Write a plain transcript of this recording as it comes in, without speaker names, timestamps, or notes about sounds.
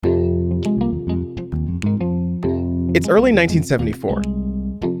It's early 1974,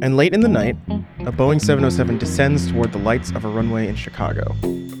 and late in the night, a Boeing 707 descends toward the lights of a runway in Chicago.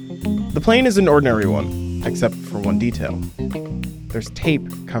 The plane is an ordinary one, except for one detail. There's tape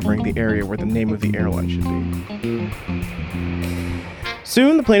covering the area where the name of the airline should be.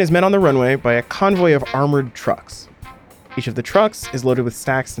 Soon, the plane is met on the runway by a convoy of armored trucks. Each of the trucks is loaded with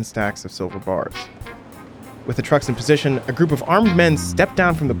stacks and stacks of silver bars. With the trucks in position, a group of armed men step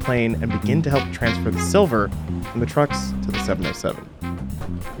down from the plane and begin to help transfer the silver from the trucks to the 707.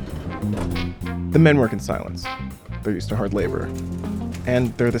 The men work in silence. They're used to hard labor.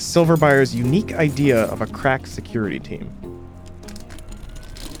 And they're the silver buyers' unique idea of a crack security team.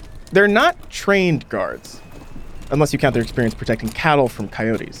 They're not trained guards, unless you count their experience protecting cattle from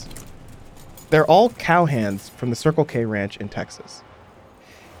coyotes. They're all cowhands from the Circle K ranch in Texas.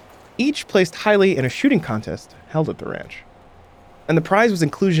 Each placed highly in a shooting contest held at the ranch. And the prize was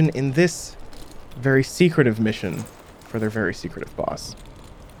inclusion in this very secretive mission for their very secretive boss.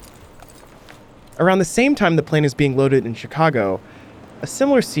 Around the same time the plane is being loaded in Chicago, a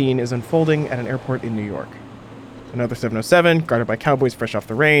similar scene is unfolding at an airport in New York. Another 707, guarded by cowboys fresh off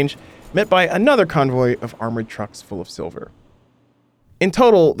the range, met by another convoy of armored trucks full of silver. In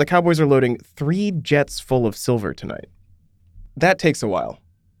total, the cowboys are loading 3 jets full of silver tonight. That takes a while,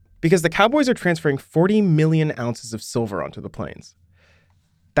 because the cowboys are transferring 40 million ounces of silver onto the planes.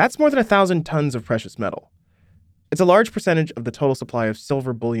 That's more than 1,000 tons of precious metal. It's a large percentage of the total supply of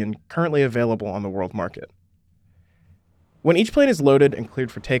silver bullion currently available on the world market. When each plane is loaded and cleared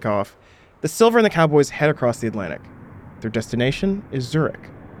for takeoff, the silver and the cowboys head across the Atlantic. Their destination is Zurich,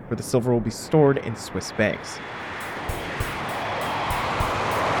 where the silver will be stored in Swiss banks.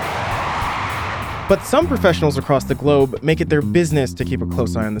 But some professionals across the globe make it their business to keep a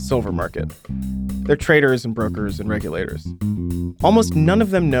close eye on the silver market. They're traders and brokers and regulators. Almost none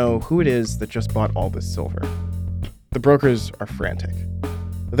of them know who it is that just bought all this silver. The brokers are frantic.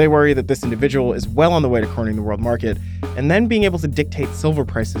 They worry that this individual is well on the way to cornering the world market and then being able to dictate silver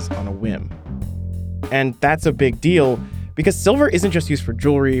prices on a whim. And that's a big deal because silver isn't just used for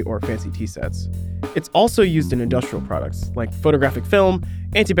jewelry or fancy tea sets. It's also used in industrial products like photographic film,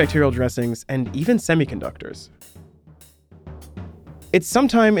 antibacterial dressings, and even semiconductors. It's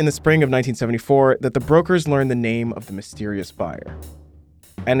sometime in the spring of 1974 that the brokers learn the name of the mysterious buyer.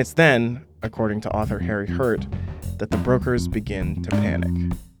 And it's then, according to author Harry Hurt, that the brokers begin to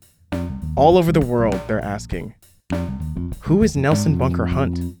panic. All over the world, they're asking, who is Nelson Bunker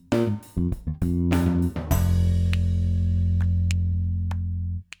Hunt?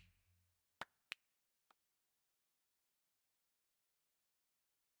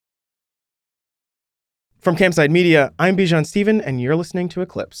 From Campside Media, I'm Bijan Stephen, and you're listening to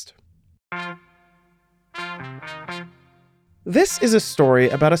Eclipsed. This is a story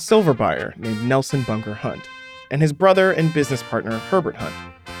about a silver buyer named Nelson Bunker Hunt and his brother and business partner, Herbert Hunt.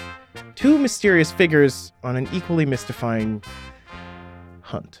 2 mysterious figures on an equally mystifying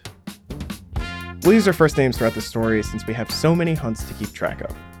hunt. We'll use their first names throughout the story since we have so many hunts to keep track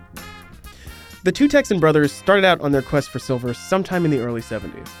of. The 2 Texan brothers started out on their quest for silver sometime in the early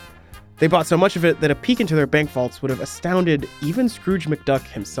 70s. They bought so much of it that a peek into their bank vaults would have astounded even Scrooge McDuck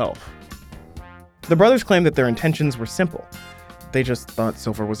himself. The brothers claimed that their intentions were simple. They just thought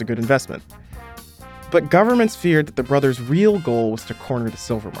silver was a good investment. But governments feared that the brothers' real goal was to corner the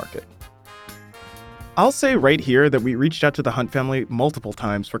silver market. I'll say right here that we reached out to the Hunt family multiple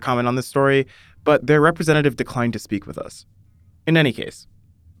times for comment on this story, but their representative declined to speak with us. In any case,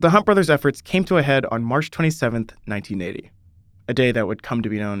 the Hunt brothers' efforts came to a head on March 27th, 1980. A day that would come to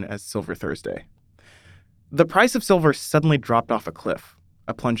be known as Silver Thursday. The price of silver suddenly dropped off a cliff,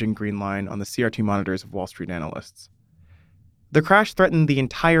 a plunging green line on the CRT monitors of Wall Street analysts. The crash threatened the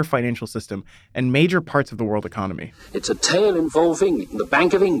entire financial system and major parts of the world economy. It's a tale involving the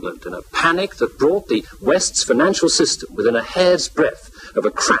Bank of England and a panic that brought the West's financial system within a hair's breadth of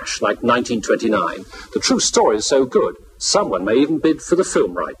a crash like 1929. The true story is so good, someone may even bid for the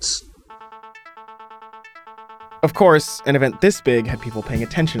film rights. Of course, an event this big had people paying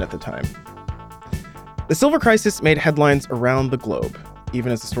attention at the time. The silver crisis made headlines around the globe,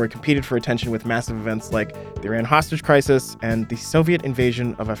 even as the story competed for attention with massive events like the Iran hostage crisis and the Soviet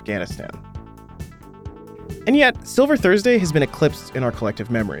invasion of Afghanistan. And yet, Silver Thursday has been eclipsed in our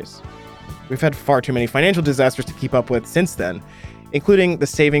collective memories. We've had far too many financial disasters to keep up with since then, including the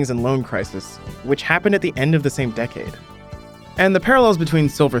savings and loan crisis, which happened at the end of the same decade. And the parallels between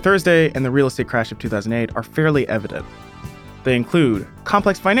Silver Thursday and the real estate crash of 2008 are fairly evident. They include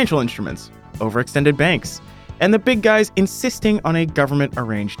complex financial instruments, overextended banks, and the big guys insisting on a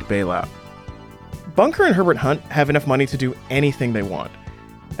government-arranged bailout. Bunker and Herbert Hunt have enough money to do anything they want,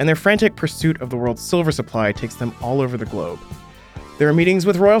 and their frantic pursuit of the world's silver supply takes them all over the globe. There are meetings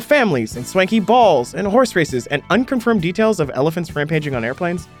with royal families and swanky balls and horse races and unconfirmed details of elephants rampaging on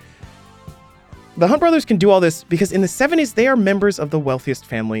airplanes. The Hunt brothers can do all this because in the 70s they are members of the wealthiest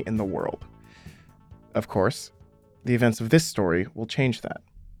family in the world. Of course, the events of this story will change that.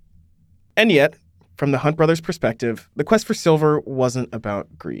 And yet, from the Hunt brothers' perspective, the quest for silver wasn't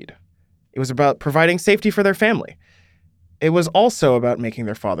about greed. It was about providing safety for their family. It was also about making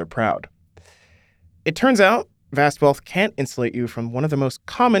their father proud. It turns out, vast wealth can't insulate you from one of the most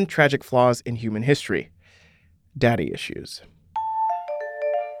common tragic flaws in human history: daddy issues.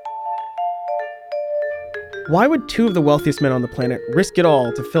 Why would two of the wealthiest men on the planet risk it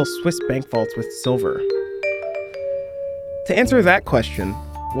all to fill Swiss bank vaults with silver? To answer that question,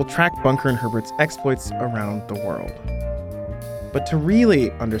 we'll track Bunker and Herbert's exploits around the world. But to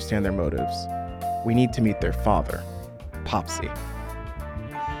really understand their motives, we need to meet their father, Popsy.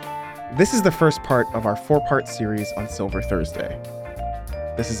 This is the first part of our 4-part series on Silver Thursday.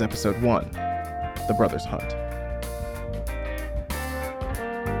 This is episode 1, The Brothers Hunt.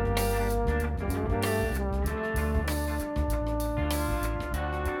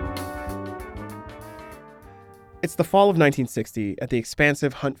 It's the fall of 1960 at the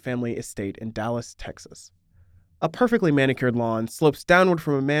expansive Hunt family estate in Dallas, Texas. A perfectly manicured lawn slopes downward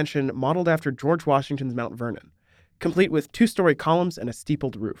from a mansion modeled after George Washington's Mount Vernon, complete with 2-story columns and a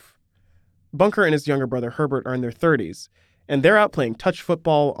steepled roof. Bunker and his younger brother Herbert are in their 30s, and they're out playing touch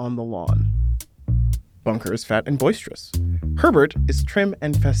football on the lawn. Bunker is fat and boisterous. Herbert is trim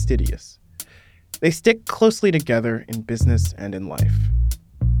and fastidious. They stick closely together in business and in life.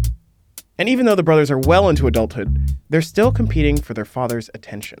 And even though the brothers are well into adulthood, they're still competing for their father's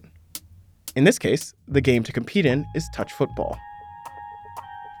attention. In this case, the game to compete in is touch football.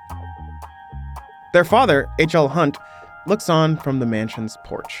 Their father, H.L. Hunt, looks on from the mansion's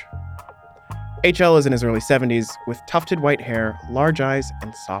porch. H.L. is in his early 70s with tufted white hair, large eyes,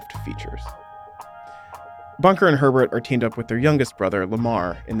 and soft features. Bunker and Herbert are teamed up with their youngest brother,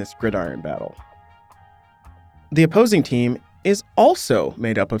 Lamar, in this gridiron battle. The opposing team is also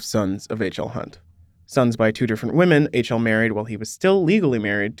made up of sons of H.L. Hunt. Sons by 2 different women H.L. married while he was still legally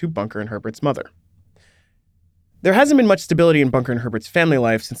married to Bunker and Herbert's mother. There hasn't been much stability in Bunker and Herbert's family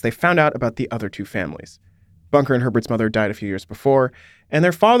life since they found out about the other 2 families. Bunker and Herbert's mother died a few years before, and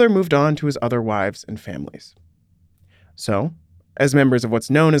their father moved on to his other wives and families. So, as members of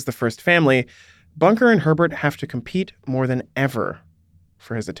what's known as the First Family, Bunker and Herbert have to compete more than ever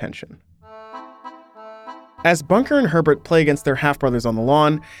for his attention. As Bunker and Herbert play against their half-brothers on the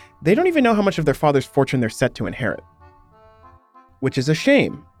lawn, they don't even know how much of their father's fortune they're set to inherit. Which is a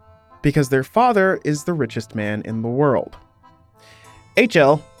shame, because their father is the richest man in the world.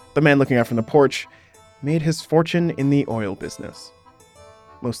 H.L., the man looking out from the porch, made his fortune in the oil business.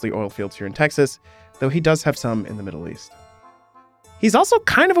 Mostly oil fields here in Texas, though he does have some in the Middle East. He's also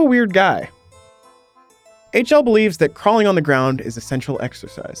kind of a weird guy. H.L. believes that crawling on the ground is essential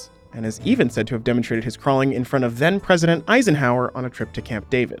exercise, and is even said to have demonstrated his crawling in front of then-President Eisenhower on a trip to Camp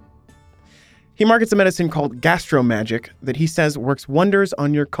David. He markets a medicine called GastroMagic that he says works wonders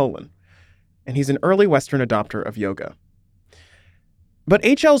on your colon, and he's an early Western adopter of yoga. But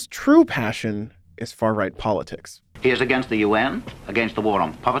H.L.'s true passion is far-right politics. He is against the UN, against the war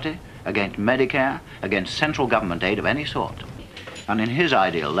on poverty, against Medicare, against central government aid of any sort. And in his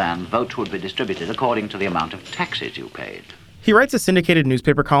ideal land, votes would be distributed according to the amount of taxes you paid. He writes a syndicated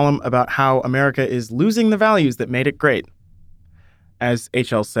newspaper column about how America is losing the values that made it great. As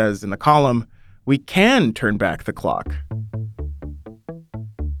H.L. says in the column, we can turn back the clock.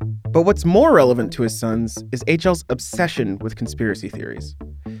 But what's more relevant to his sons is H.L.'s obsession with conspiracy theories.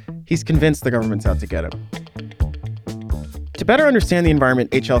 He's convinced the government's out to get him. To better understand the environment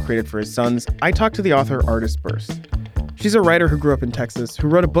H.L. created for his sons, I talked to the author Ardis Burst. She's a writer who grew up in Texas who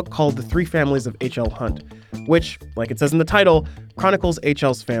wrote a book called The Three Families of H.L. Hunt, which, like it says in the title, chronicles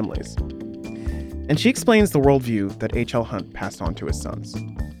H.L.'s families. And she explains the worldview that H.L. Hunt passed on to his sons.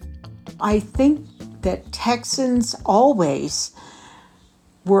 I think that Texans always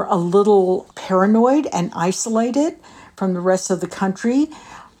were a little paranoid and isolated from the rest of the country.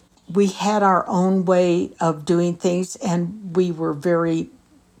 We had our own way of doing things, and we were very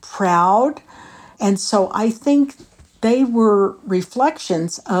proud. And so I think they were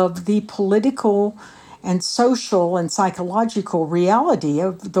reflections of the political and social and psychological reality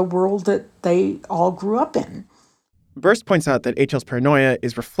of the world that they all grew up in. Burst points out that H.L.'s paranoia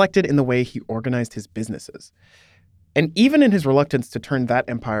is reflected in the way he organized his businesses, and even in his reluctance to turn that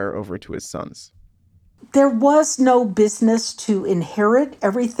empire over to his sons. There was no business to inherit.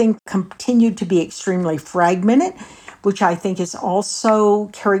 Everything continued to be extremely fragmented. which I think is also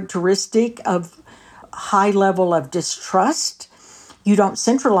characteristic of high level of distrust. You don't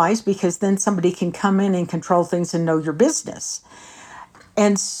centralize because then somebody can come in and control things and know your business.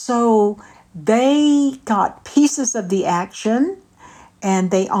 And so they got pieces of the action,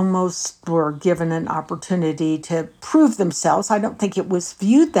 and they almost were given an opportunity to prove themselves. I don't think it was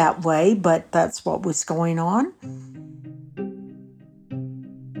viewed that way, but that's what was going on.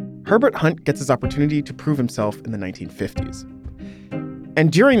 Herbert Hunt gets his opportunity to prove himself in the 1950s.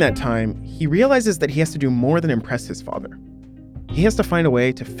 And during that time, he realizes that he has to do more than impress his father. He has to find a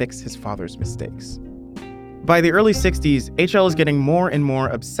way to fix his father's mistakes. By the early 60s, H.L. is getting more and more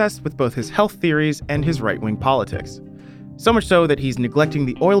obsessed with both his health theories and his right-wing politics. So much so that he's neglecting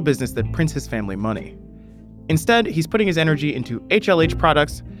the oil business that prints his family money. Instead, he's putting his energy into HLH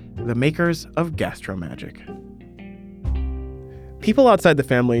Products, the makers of GastroMagic. People outside the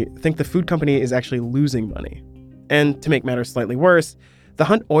family think the food company is actually losing money. And to make matters slightly worse, the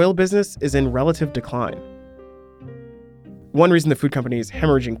Hunt oil business is in relative decline. One reason the food company is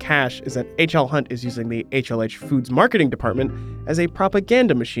hemorrhaging cash is that H.L. Hunt is using the HLH Foods marketing department as a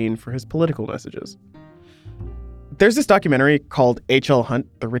propaganda machine for his political messages. There's this documentary called H.L. Hunt,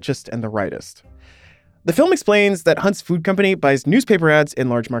 The Richest and the Rightest. The film explains that Hunt's food company buys newspaper ads in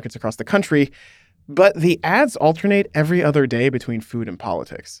large markets across the country, but the ads alternate every other day between food and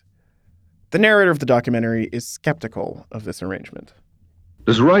politics. The narrator of the documentary is skeptical of this arrangement.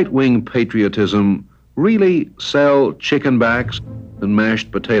 Does right-wing patriotism really sell chicken backs and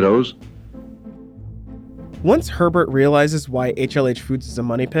mashed potatoes? Once Herbert realizes why HLH Foods is a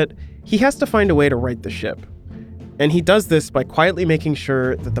money pit, he has to find a way to right the ship. And he does this by quietly making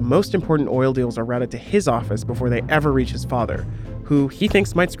sure that the most important oil deals are routed to his office before they ever reach his father, who he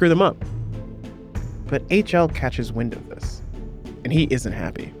thinks might screw them up. But HL catches wind of this, and he isn't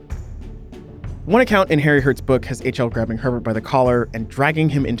happy. One account in Harry Hurt's book has HL grabbing Herbert by the collar and dragging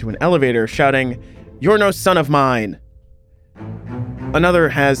him into an elevator, shouting, "You're no son of mine!" Another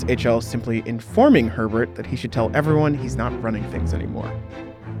has HL simply informing Herbert that he should tell everyone he's not running things anymore.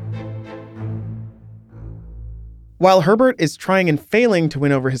 While Herbert is trying and failing to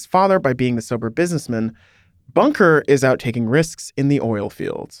win over his father by being the sober businessman, Bunker is out taking risks in the oil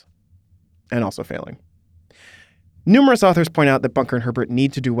fields, and also failing. Numerous authors point out that Bunker and Herbert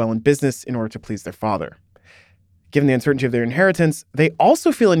need to do well in business in order to please their father. Given the uncertainty of their inheritance, they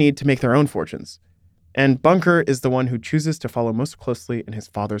also feel a need to make their own fortunes. And Bunker is the one who chooses to follow most closely in his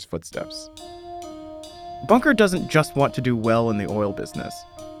father's footsteps. Bunker doesn't just want to do well in the oil business.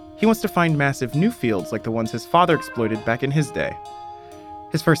 He wants to find massive new fields like the ones his father exploited back in his day.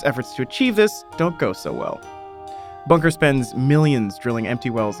 His first efforts to achieve this don't go so well. Bunker spends millions drilling empty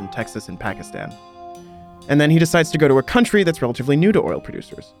wells in Texas and Pakistan. And then he decides to go to a country that's relatively new to oil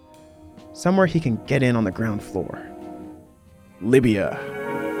producers. Somewhere he can get in on the ground floor. Libya.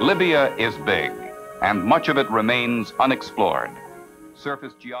 Libya is big, and much of it remains unexplored.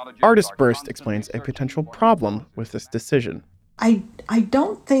 Surface geologists Artist Burst explains a potential problem with this decision. I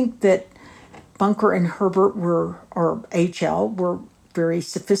don't think that Bunker and Herbert or HL were very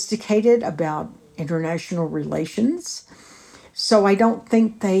sophisticated about international relations. So I don't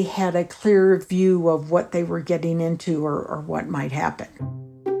think they had a clear view of what they were getting into or what might happen.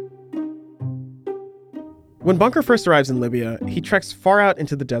 When Bunker first arrives in Libya, he treks far out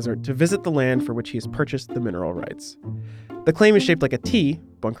into the desert to visit the land for which he has purchased the mineral rights. The claim is shaped like a T,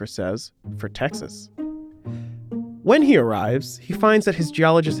 Bunker says, for Texas. When he arrives, he finds that his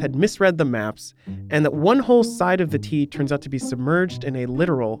geologist had misread the maps and that one whole side of the T turns out to be submerged in a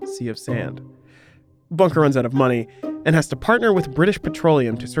literal sea of sand. Bunker runs out of money and has to partner with British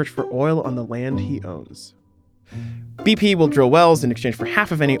Petroleum to search for oil on the land he owns. BP will drill wells in exchange for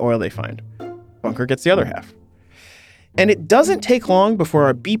half of any oil they find. Bunker gets the other half. And it doesn't take long before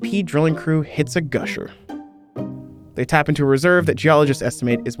our BP drilling crew hits a gusher. They tap into a reserve that geologists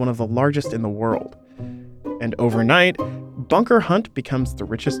estimate is one of the largest in the world. And overnight, Bunker Hunt becomes the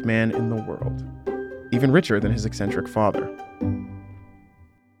richest man in the world, even richer than his eccentric father.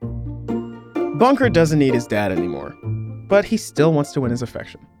 Bunker doesn't need his dad anymore, but he still wants to win his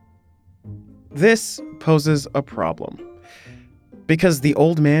affection. This poses a problem, because the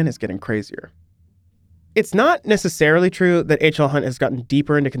old man is getting crazier. It's not necessarily true that H.L. Hunt has gotten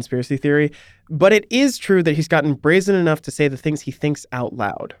deeper into conspiracy theory, but it is true that he's gotten brazen enough to say the things he thinks out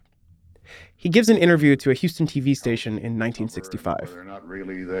loud. He gives an interview to a Houston TV station in 1965. They're not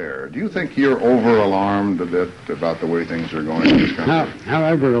really there. Do you think you're over-alarmed a bit about the way things are going in this country?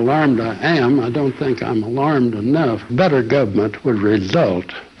 However alarmed I am, I don't think I'm alarmed enough. Better government would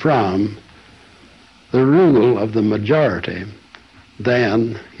result from the rule of the majority,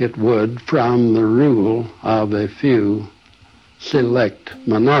 than it would from the rule of a few select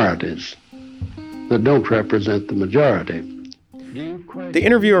minorities that don't represent the majority. The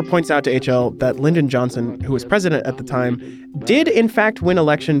interviewer points out to H.L. that Lyndon Johnson, who was president at the time, did in fact win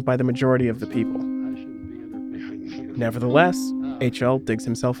election by the majority of the people. Nevertheless, H.L. digs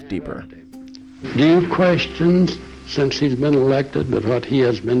himself deeper. Do you question, since he's been elected, that what he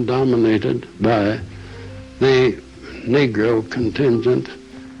has been dominated by the Negro contingent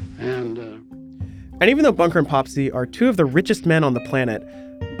And even though Bunker and Popsy are two of the richest men on the planet,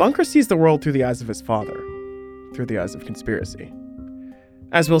 Bunker sees the world through the eyes of his father, through the eyes of conspiracy.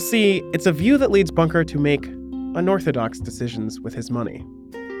 As we'll see, it's a view that leads Bunker to make unorthodox decisions with his money.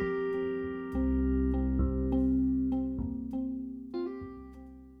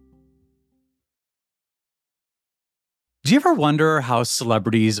 Do you ever wonder how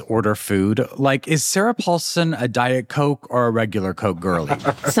celebrities order food? Like, is Sarah Paulson a Diet Coke or a regular Coke girlie?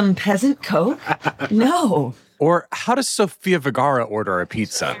 Some peasant Coke? No. Or how does Sofia Vergara order a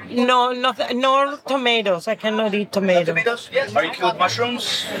pizza? No, nothing. No tomatoes. I cannot eat tomatoes. Tomatoes? Yes. Are you cool with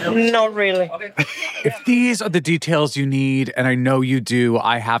mushrooms? Not really. If these are the details you need, and I know you do,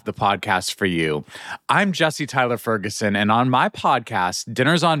 I have the podcast for you. I'm Jesse Tyler Ferguson, and on my podcast,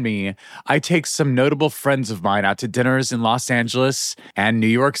 Dinners on Me, I take some notable friends of mine out to dinners in Los Angeles and New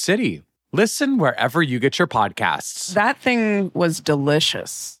York City. Listen wherever you get your podcasts. That thing was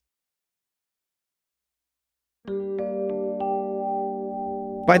delicious.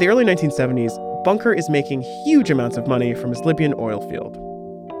 By the early 1970s, Bunker is making huge amounts of money from his Libyan oil field.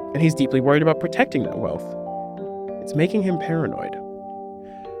 And he's deeply worried about protecting that wealth. It's making him paranoid.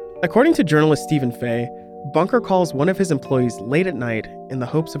 According to journalist Stephen Fay, Bunker calls one of his employees late at night in the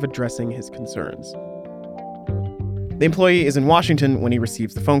hopes of addressing his concerns. The employee is in Washington when he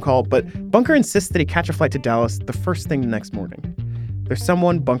receives the phone call, but Bunker insists that he catch a flight to Dallas the first thing the next morning. There's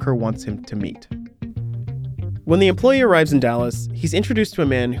someone Bunker wants him to meet. When the employee arrives in Dallas, he's introduced to a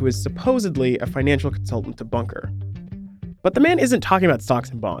man who is supposedly a financial consultant to Bunker. But the man isn't talking about stocks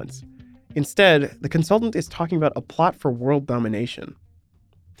and bonds. Instead, the consultant is talking about a plot for world domination.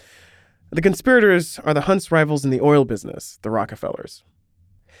 The conspirators are the Hunt's rivals in the oil business, the Rockefellers.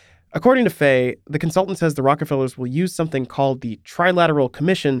 According to Fay, the consultant says the Rockefellers will use something called the Trilateral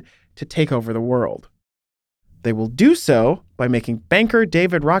Commission to take over the world. They will do so by making banker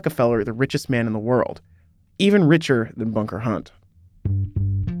David Rockefeller the richest man in the world, even richer than Bunker Hunt.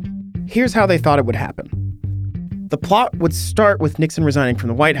 Here's how they thought it would happen. The plot would start with Nixon resigning from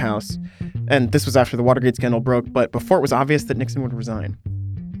the White House, and this was after the Watergate scandal broke, but before it was obvious that Nixon would resign.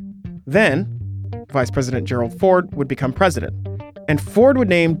 Then, Vice President Gerald Ford would become president, and Ford would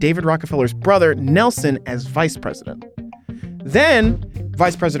name David Rockefeller's brother, Nelson, as vice president. Then,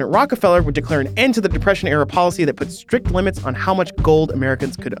 Vice President Rockefeller would declare an end to the Depression-era policy that put strict limits on how much gold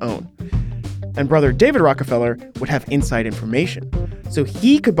Americans could own. And brother David Rockefeller would have inside information, so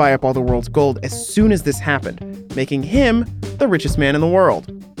he could buy up all the world's gold as soon as this happened, making him the richest man in the world.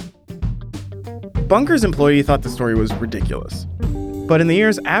 Bunker's employee thought the story was ridiculous. But in the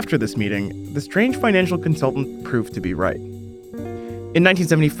years after this meeting, the strange financial consultant proved to be right. In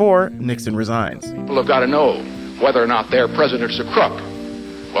 1974, Nixon resigns. People have got to know whether or not their president's a crook.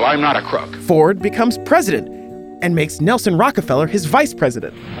 Well, I'm not a crook. Ford becomes president and makes Nelson Rockefeller his vice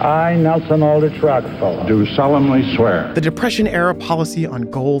president. I, Nelson Aldrich Rockefeller, do solemnly swear. The Depression-era policy on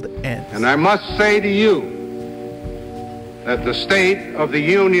gold ends. And I must say to you that the state of the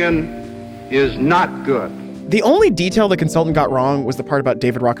Union is not good. The only detail the consultant got wrong was the part about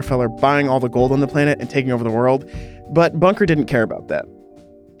David Rockefeller buying all the gold on the planet and taking over the world, but Bunker didn't care about that.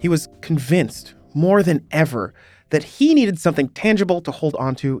 He was convinced, more than ever, that he needed something tangible to hold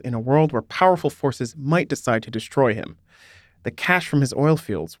onto in a world where powerful forces might decide to destroy him. The cash from his oil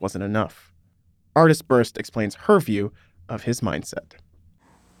fields wasn't enough. Artist Burst explains her view of his mindset.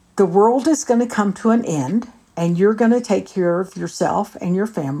 The world is going to come to an end, and you're going to take care of yourself and your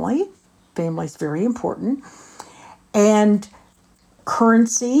family. Family is very important. And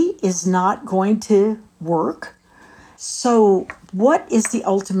currency is not going to work. So what is the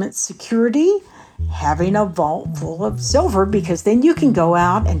ultimate security? Having a vault full of silver, because then you can go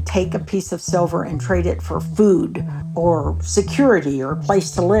out and take a piece of silver and trade it for food or security or a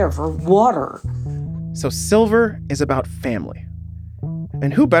place to live or water. So silver is about family.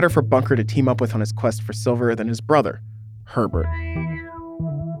 And who better for Bunker to team up with on his quest for silver than his brother, Herbert?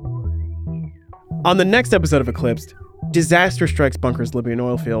 On the next episode of Eclipsed, disaster strikes Bunker's Libyan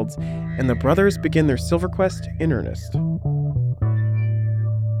oil fields, and the brothers begin their silver quest in earnest.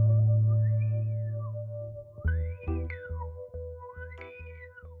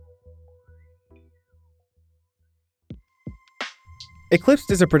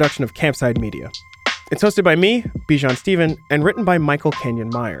 Eclipsed is a production of Campside Media. It's hosted by me, Bijan Stephen, and written by Michael Kenyon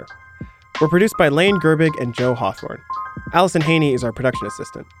Meyer. We're produced by Lane Gerbig and Joe Hawthorne. Allison Haney is our production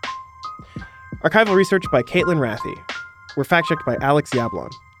assistant. Archival research by Caitlin Rathie. We're fact-checked by Alex Yablon.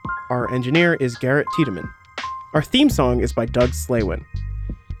 Our engineer is Garrett Tiedemann. Our theme song is by Doug Slaywin.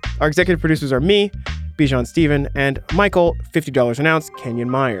 Our executive producers are me, Bijan Stephen, and Michael, $50 an ounce, Kenyon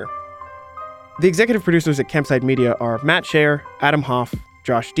Meyer. The executive producers at Campside Media are Matt Scher, Adam Hoff,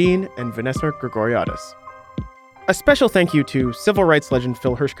 Josh Dean, and Vanessa Gregoriadis. A special thank you to civil rights legend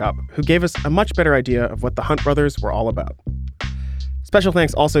Phil Hirschkopf, who gave us a much better idea of what the Hunt brothers were all about. Special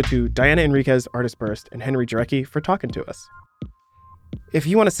thanks also to Diana Enriquez, Artist Burst, and Henry Jarecki for talking to us. If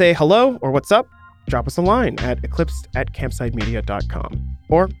you want to say hello or what's up, drop us a line at eclipsed@campsidemedia.com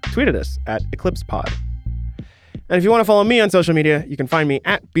or tweet at us at eclipsepod. And if you want to follow me on social media, you can find me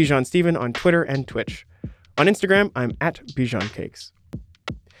at Bijan Stephen on Twitter and Twitch. On Instagram, I'm at Bijan Cakes.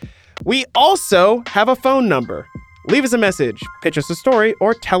 We also have a phone number. Leave us a message, pitch us a story,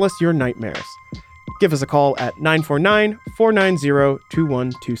 or tell us your nightmares. Give us a call at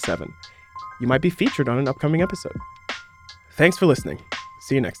 949-490-2127. You might be featured on an upcoming episode. Thanks for listening.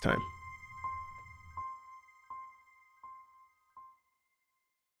 See you next time.